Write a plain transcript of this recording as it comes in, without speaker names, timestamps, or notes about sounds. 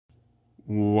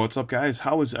What's up, guys?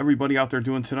 How is everybody out there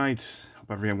doing tonight?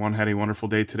 Hope everyone had a wonderful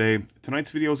day today. Tonight's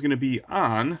video is going to be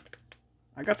on,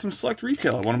 I got some select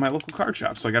retail at one of my local card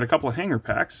shops. So I got a couple of hanger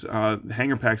packs. The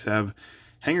hanger packs have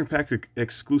hanger pack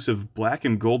exclusive black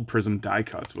and gold prism die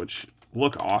cuts, which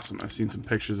look awesome. I've seen some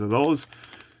pictures of those.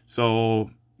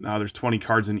 So now there's 20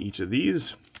 cards in each of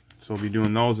these. So we'll be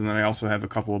doing those. And then I also have a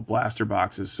couple of blaster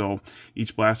boxes. So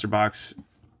each blaster box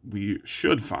we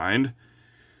should find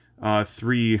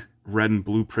 3 red and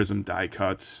blue prism die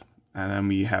cuts, and then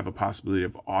we have a possibility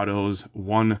of autos,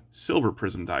 1 silver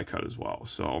prism die cut as well.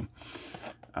 So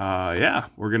yeah,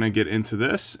 we're gonna get into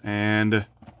this and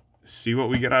see what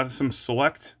we get out of some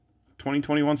select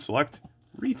 2021 select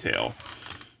retail.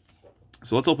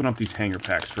 So let's open up these hanger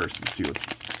packs first and see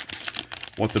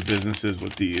what the business is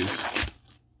with these.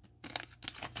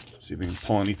 See if we can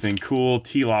pull anything cool.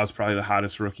 T-Law is probably the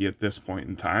hottest rookie at this point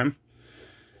in time.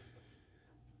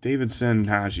 Davidson,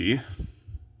 Najee.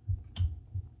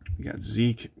 We got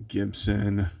Zeke,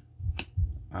 Gibson,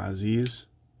 Aziz.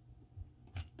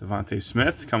 Devontae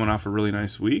Smith coming off a really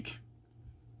nice week.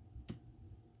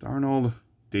 Darnold,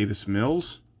 Davis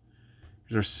Mills.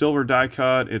 Here's our silver die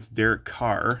cut. It's Derek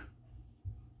Carr.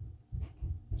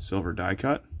 Silver die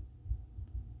cut.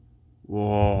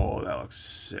 Whoa, that looks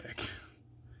sick.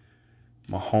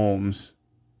 Mahomes.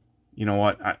 You know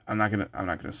what? I'm not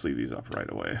gonna sleeve these up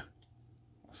right away.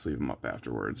 I'll sleeve them up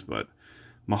afterwards, but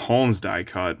Mahomes die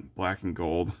cut, black and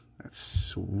gold. That's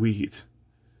sweet.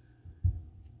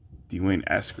 Dwayne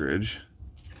Eskridge.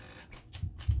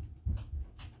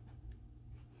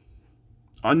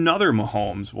 Another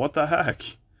Mahomes. What the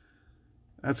heck?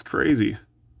 That's crazy.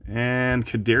 And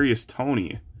Kadarius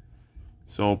Toney.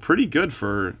 So pretty good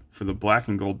for the black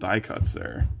and gold die cuts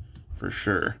there, for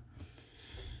sure.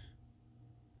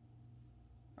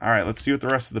 All right, let's see what the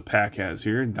rest of the pack has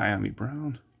here. Dyami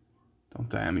Brown. Don't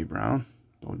Dyami Brown.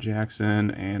 Bo Jackson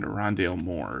and Rondale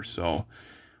Moore. So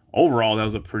overall, that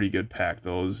was a pretty good pack.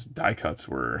 Those die cuts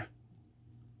were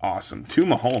awesome. 2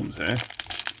 Mahomes, eh?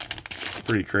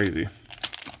 Pretty crazy.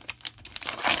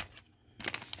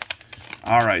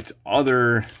 All right,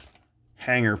 other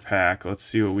hanger pack. Let's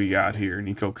see what we got here.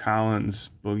 Nico Collins,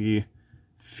 Boogie,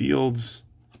 Fields.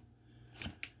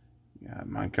 Yeah,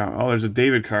 oh, there's a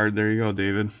David card. There you go,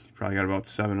 David. You probably got about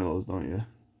 7 of those, don't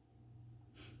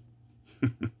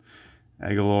you?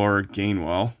 Aguilar,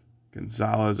 Gainwell,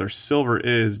 Gonzalez. Our silver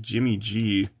is Jimmy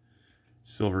G.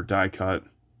 Silver die cut.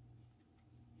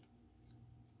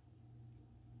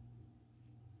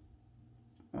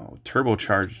 Oh,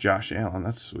 turbocharged Josh Allen.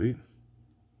 That's sweet.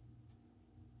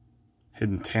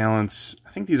 Hidden Talents.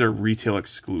 I think these are retail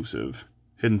exclusive.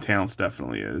 Hidden Talents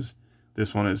definitely is.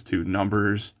 This one is too.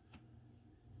 Numbers.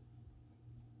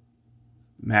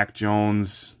 Mac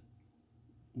Jones.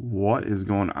 What is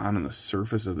going on the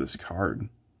surface of this card?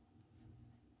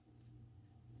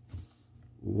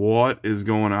 What is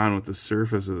going on with the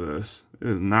surface of this? It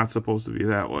is not supposed to be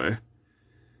that way.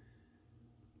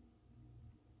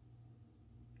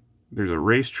 There's a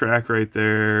racetrack right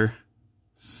there.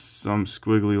 Some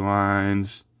squiggly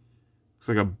lines. Looks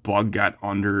like a bug got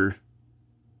under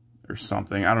or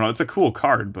something. I don't know. It's a cool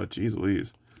card, but geez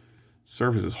Louise.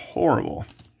 Surface is horrible.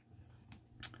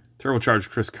 Turbocharged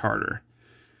Chris Carter.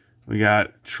 We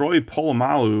got Troy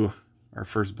Polamalu, our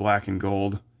first black and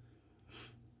gold.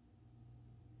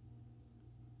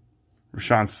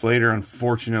 Rashawn Slater,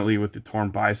 unfortunately, with the torn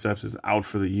biceps, is out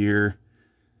for the year.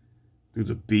 Dude's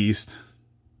a beast.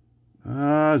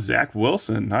 Zach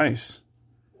Wilson, nice.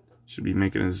 Should be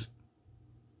making his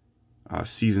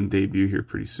season debut here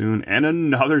pretty soon. And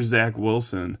another Zach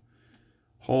Wilson.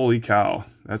 Holy cow,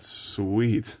 that's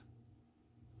sweet.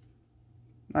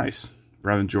 Nice.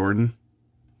 Brevin Jordan.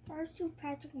 First 2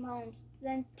 Patrick Mahomes,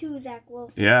 then 2 Zach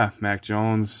Wilson. Yeah, Mac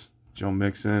Jones, Joe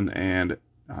Mixon, and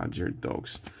Jared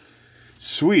Dokes.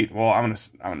 Sweet. Well, I'm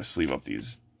gonna sleeve up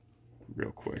these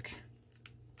real quick.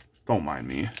 Don't mind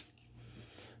me.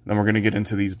 Then we're gonna get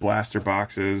into these blaster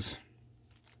boxes,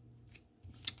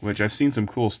 which I've seen some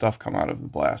cool stuff come out of the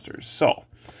blasters. So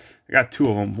I got 2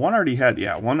 of them. One already had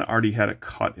a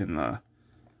cut in the.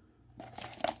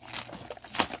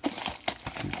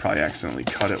 You probably accidentally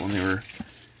cut it when they were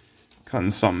cutting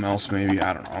something else, maybe.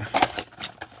 I don't know.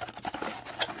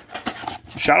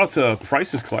 Shout out to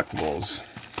Price's Collectibles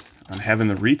on having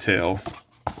the retail.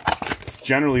 It's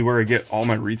generally where I get all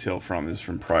my retail from, is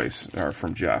from Price, or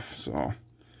from Jeff. So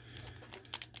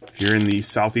if you're in the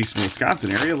southeastern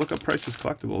Wisconsin area, look up Price's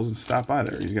Collectibles and stop by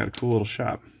there. He's got a cool little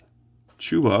shop.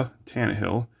 Chuba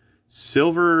Tannehill.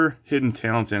 Silver Hidden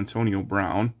Talents Antonio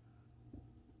Brown.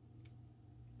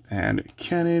 And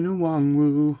Kenny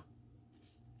Nwangwu.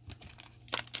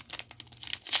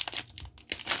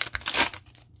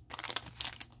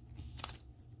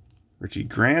 Richie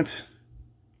Grant.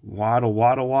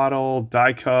 Waddle.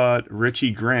 Die cut.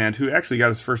 Richie Grant, who actually got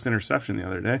his first interception the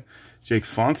other day. Jake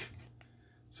Funk.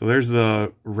 So there's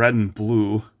the red and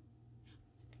blue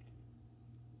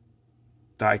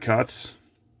die cuts.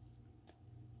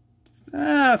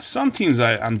 Some teams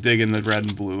I'm digging the red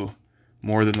and blue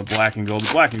more than the black and gold.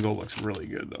 The black and gold looks really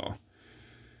good, though.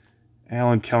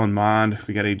 Kellen Mond.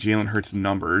 We got a Jalen Hurts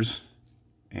numbers.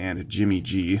 And a Jimmy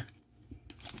G.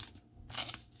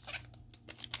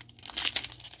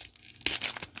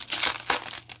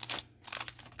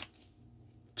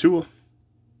 Tua.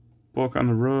 Book on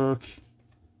the Rook.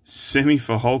 Simi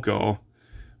Fehoko.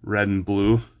 Red and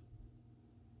blue.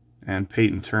 And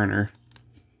Peyton Turner.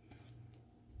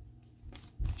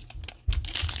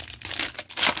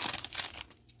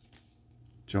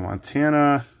 Joe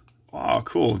Montana. Oh,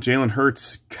 cool. Jalen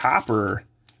Hurts copper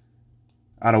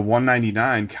out of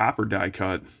 199. Copper die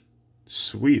cut.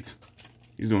 Sweet.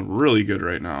 He's doing really good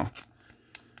right now.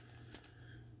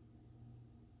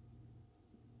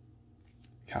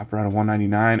 Copper out of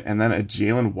 199. And then a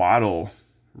Jalen Waddle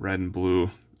red and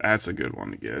blue. That's a good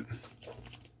one to get.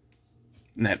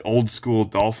 And that old school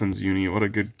Dolphins uni. What a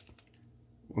good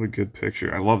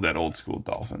picture. I love that old school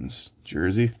Dolphins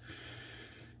jersey.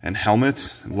 And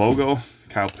helmet, logo,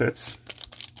 Kyle Pitts.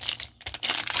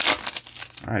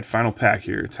 All right, final pack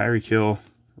here. Tyreek Hill,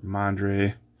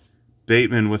 Ramondre,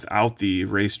 Bateman without the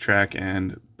racetrack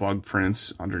and bug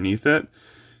prints underneath it.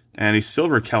 And a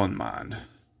silver Kellen Mond.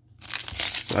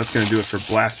 So that's going to do it for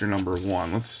blaster number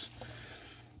 1. Let's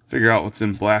figure out what's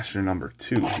in blaster number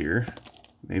 2 here.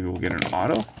 Maybe we'll get an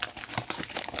auto.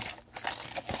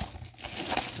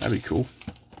 That'd be cool.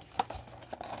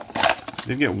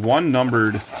 Did get one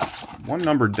numbered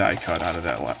die cut out of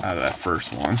that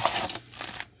first one.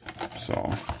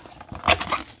 So,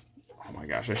 oh my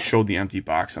gosh, I showed the empty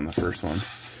box on the first one.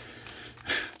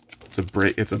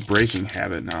 It's a breaking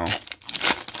habit now.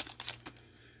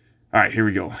 All right, here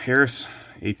we go. Harris,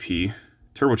 AP,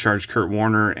 turbocharged Kurt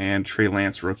Warner, and Trey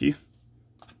Lance rookie.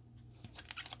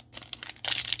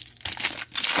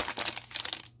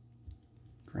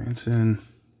 Granson,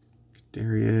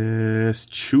 Darius,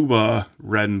 Chuba,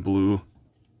 red and blue.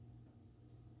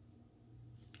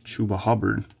 Chuba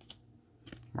Hubbard,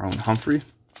 Marlon Humphrey.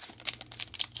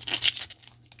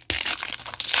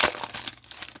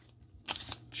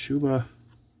 Chuba,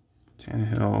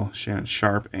 Tannehill, Shannon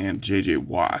Sharp, and J.J.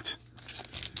 Watt.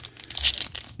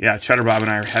 Yeah, Cheddar Bob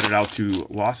and I are headed out to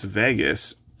Las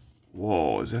Vegas.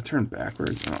 Whoa, is that turned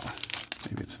backwards? Oh,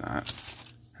 maybe it's not.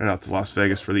 Headed out to Las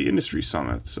Vegas for the Industry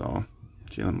Summit. So,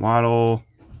 Jalen Waddle,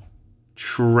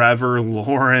 Trevor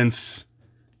Lawrence,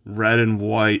 red and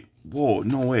white. Whoa,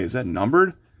 no way. Is that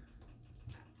numbered?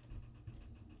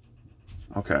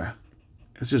 Okay.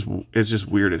 It's just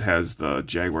weird it has the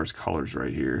Jaguars colors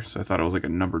right here. So I thought it was like a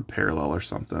numbered parallel or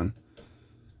something.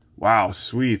 Wow,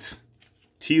 sweet.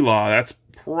 T-Law, that's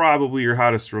probably your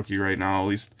hottest rookie right now. At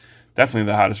least definitely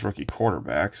the hottest rookie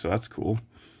quarterback. So that's cool.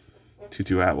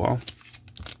 Tutu Atwell.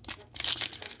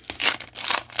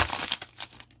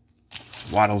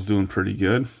 Waddle's doing pretty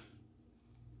good.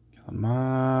 Come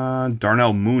on.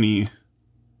 Darnell Mooney.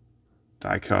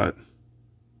 Die cut.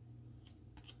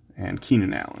 And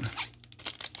Keenan Allen.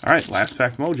 All right, last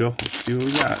pack mojo. Let's see what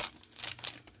we got.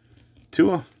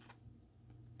 Tua.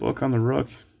 Book on the Rook.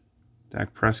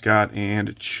 Dak Prescott.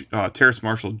 And Terrace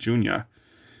Marshall Jr.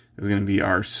 is going to be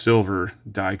our silver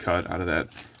die cut out of that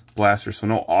blaster. So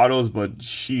no autos, but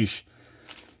sheesh.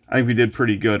 I think we did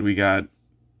pretty good. We got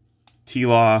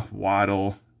T-Law,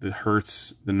 Waddle, the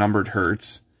Hurts, the numbered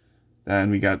Hurts.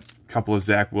 Then we got a couple of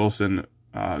Zach Wilson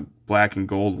black and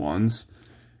gold ones.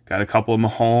 Got a couple of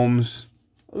Mahomes.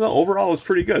 Overall, it was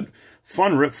pretty good.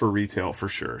 Fun rip for retail for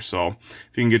sure. So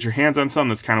if you can get your hands on some,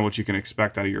 that's kind of what you can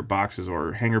expect out of your boxes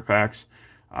or hanger packs.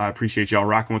 I appreciate y'all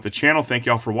rocking with the channel. Thank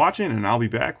y'all for watching, and I'll be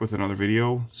back with another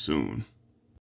video soon.